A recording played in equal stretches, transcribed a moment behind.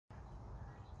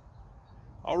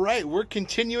All right, we're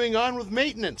continuing on with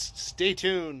maintenance. Stay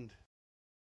tuned.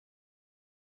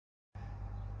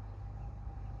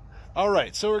 All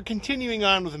right, so we're continuing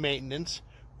on with maintenance.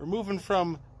 We're moving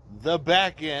from the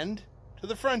back end to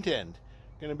the front end.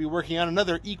 Going to be working on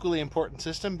another equally important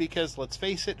system because, let's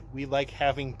face it, we like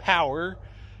having power.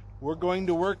 We're going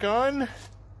to work on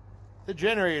the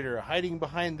generator hiding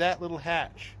behind that little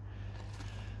hatch.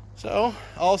 So,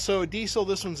 also a diesel,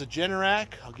 this one's a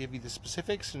Generac. I'll give you the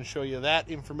specifics and show you that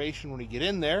information when we get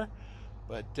in there.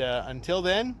 But until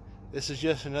then, this is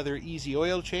just another easy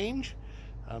oil change.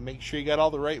 Make sure you got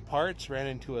all the right parts. Ran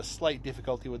into a slight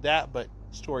difficulty with that, but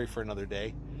story for another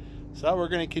day. So we're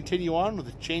going to continue on with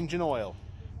the change in oil.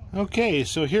 Okay,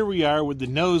 so here we are with the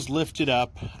nose lifted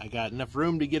up. I got enough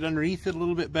room to get underneath it a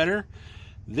little bit better.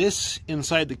 This,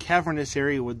 inside the cavernous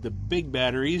area with the big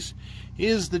batteries,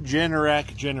 is the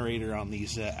Generac generator on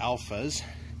these Alphas.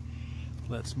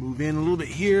 Let's move in a little bit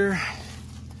here.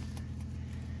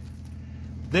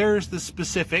 There's the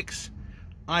specifics.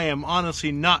 I am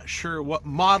honestly not sure what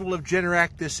model of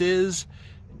Generac this is,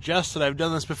 just that I've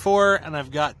done this before, and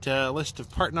I've got a list of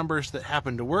part numbers that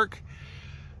happen to work.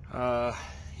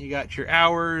 You got your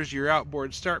hours, your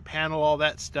outboard start panel, all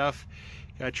that stuff.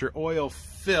 You got your oil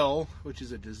fill, which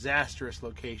is a disastrous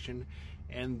location,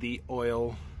 and the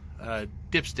oil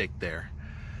dipstick there.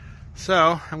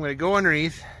 So I'm going to go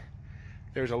underneath.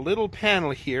 There's a little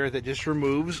panel here that just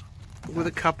removes with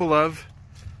a couple of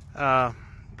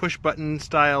push button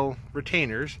style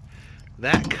retainers.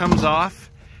 That comes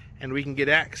off and we can get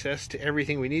access to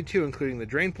everything we need to, including the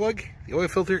drain plug, the oil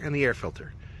filter, and the air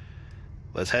filter.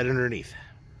 Let's head underneath.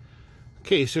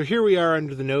 Okay, so here we are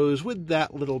under the nose with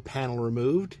that little panel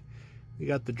removed. We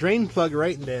got the drain plug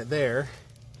right in there.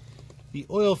 The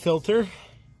oil filter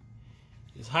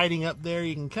is hiding up there.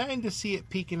 You can kind of see it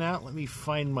peeking out. Let me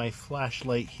find my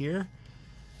flashlight here.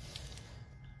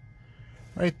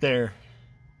 Right there.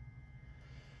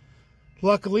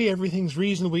 Luckily, everything's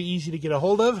reasonably easy to get a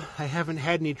hold of. I haven't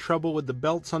had any trouble with the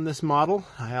belts on this model.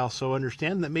 I also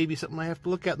understand that may be something I have to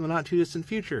look at in the not too distant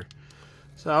future.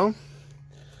 So,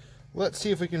 let's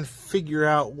see if we can figure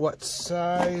out what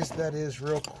size that is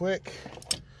real quick.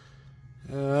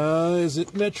 Is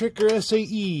it metric or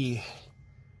SAE?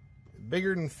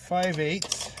 Bigger than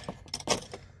 5/8.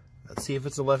 Let's see if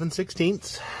it's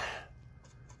 11/16.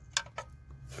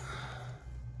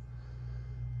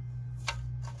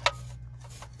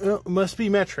 Oh, it must be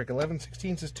metric.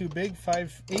 11/16 is too big.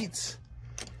 5/8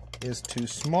 is too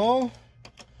small.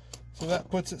 So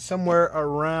that puts it somewhere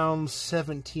around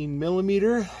 17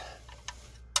 millimeter.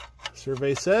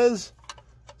 Survey says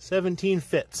 17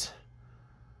 fits.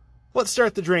 Let's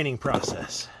start the draining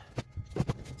process.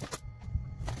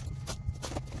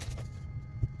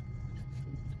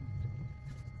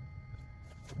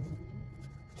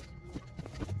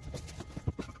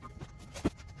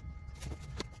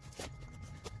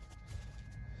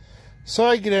 So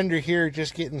I get under here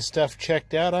just getting stuff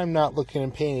checked out. I'm not looking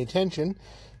and paying attention.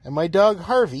 And my dog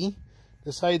Harvey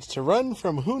decides to run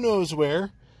from who knows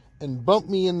where and bump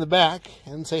me in the back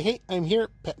and say, "Hey, I'm here,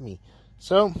 pet me."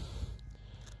 So,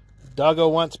 doggo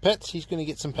wants pets, he's going to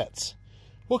get some pets.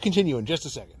 We'll continue in just a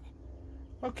second.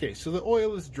 Okay, so the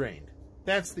oil is drained.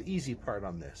 That's the easy part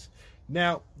on this.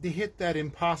 Now, to hit that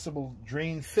impossible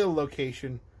drain fill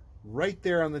location right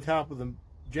there on the top of the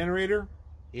generator,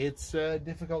 it's a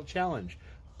difficult challenge.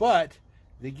 But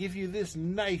they give you this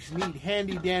nice, neat,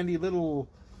 handy-dandy little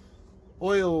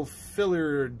oil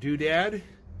filler doodad,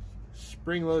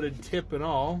 spring-loaded tip and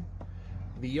all.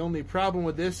 The only problem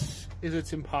with this is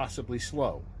it's impossibly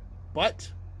slow.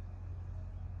 But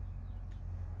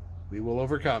we will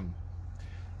overcome.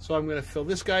 So I'm going to fill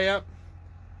this guy up,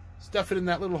 stuff it in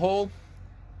that little hole,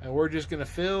 and we're just going to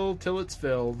fill till it's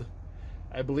filled.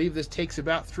 I believe this takes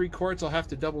about 3 quarts. I'll have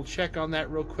to double check on that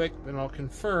real quick and I'll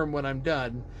confirm when I'm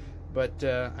done. But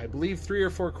I believe 3 or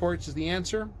 4 quarts is the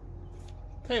answer.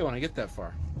 Tell you when I get that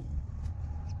far.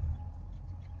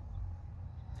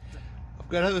 I've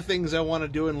got other things I want to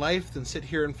do in life than sit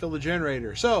here and fill the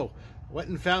generator. So I went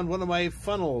and found one of my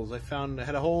funnels. I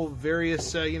had a whole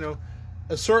various,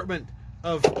 assortment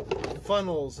of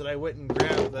funnels that I went and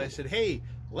grabbed. That I said, hey,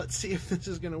 let's see if this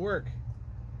is going to work.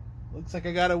 Looks like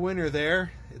I got a winner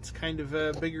there. It's kind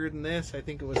of bigger than this. I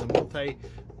think it was a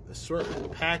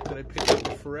multi-assortment pack that I picked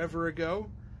up forever ago.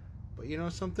 But you know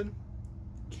something?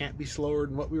 Can't be slower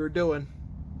than what we were doing.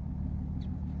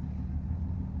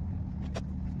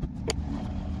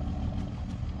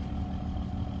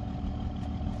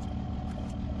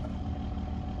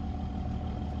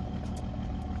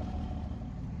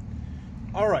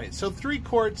 Alright, so 3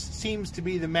 quarts seems to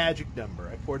be the magic number.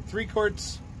 I poured 3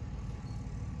 quarts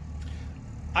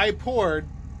I poured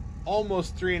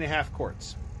almost 3.5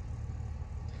 quarts.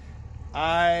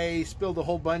 I spilled a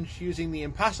whole bunch using the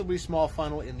impossibly small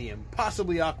funnel in the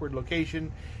impossibly awkward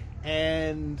location,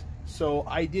 and so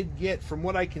I did get, from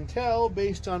what I can tell,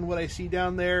 based on what I see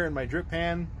down there in my drip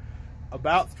pan,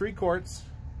 about 3 quarts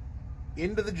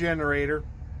into the generator.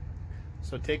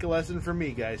 So take a lesson from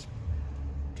me, guys.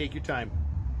 Take your time.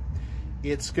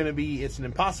 It's an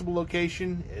impossible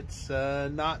location. It's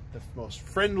not the most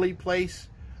friendly place,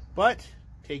 but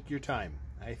take your time.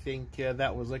 I think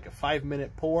that was like a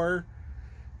 5-minute pour.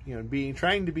 You know,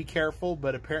 trying to be careful,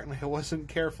 but apparently I wasn't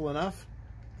careful enough.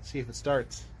 Let's see if it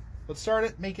starts. Let's start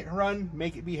it, make it run,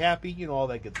 make it be happy, you know, all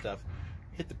that good stuff.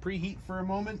 Hit the preheat for a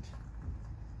moment.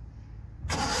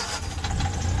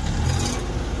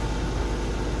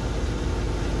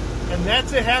 And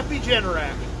that's a happy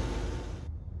Generac.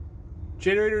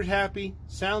 Generator's happy,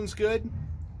 sounds good.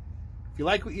 If you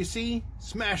like what you see,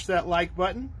 smash that like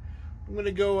button. I'm going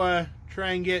to go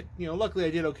try and get, you know, luckily I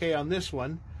did okay on this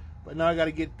one, but now I got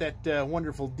to get that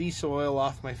wonderful diesel oil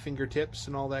off my fingertips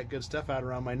and all that good stuff out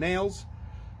around my nails.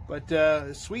 But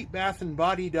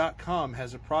sweetbathandbody.com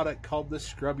has a product called the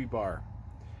Scrubby Bar.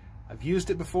 I've used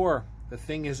it before. The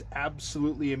thing is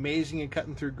absolutely amazing at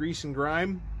cutting through grease and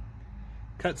grime.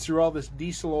 Cuts through all this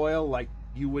diesel oil like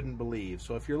you wouldn't believe.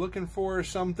 So if you're looking for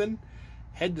something,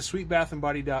 head to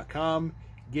sweetbathandbody.com.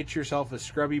 Get yourself a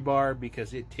Scrubby Bar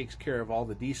because it takes care of all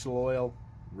the diesel oil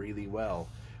really well.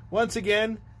 Once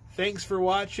again, thanks for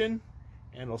watching,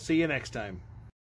 and I'll see you next time.